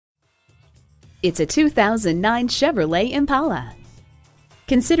It's a 2009 Chevrolet Impala.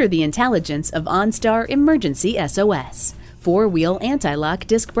 Consider the intelligence of OnStar Emergency SOS, four-wheel anti-lock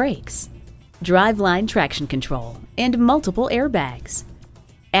disc brakes, driveline traction control, and multiple airbags.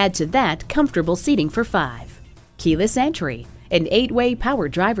 Add to that comfortable seating for 5, keyless entry, and 8-way power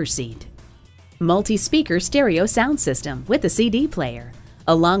driver's seat, multi-speaker stereo sound system with a CD player,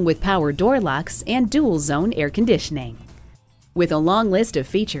 along with power door locks and dual-zone air conditioning. With a long list of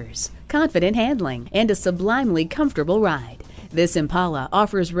features, confident handling, and a sublimely comfortable ride, this Impala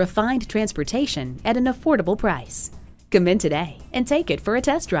offers refined transportation at an affordable price. Come in today and take it for a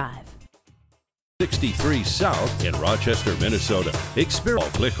test drive. 63 South in Rochester, Minnesota. Experience,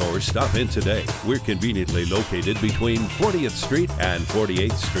 click or stop in today. We're conveniently located between 40th Street and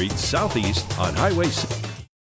 48th Street Southeast on Highway 6.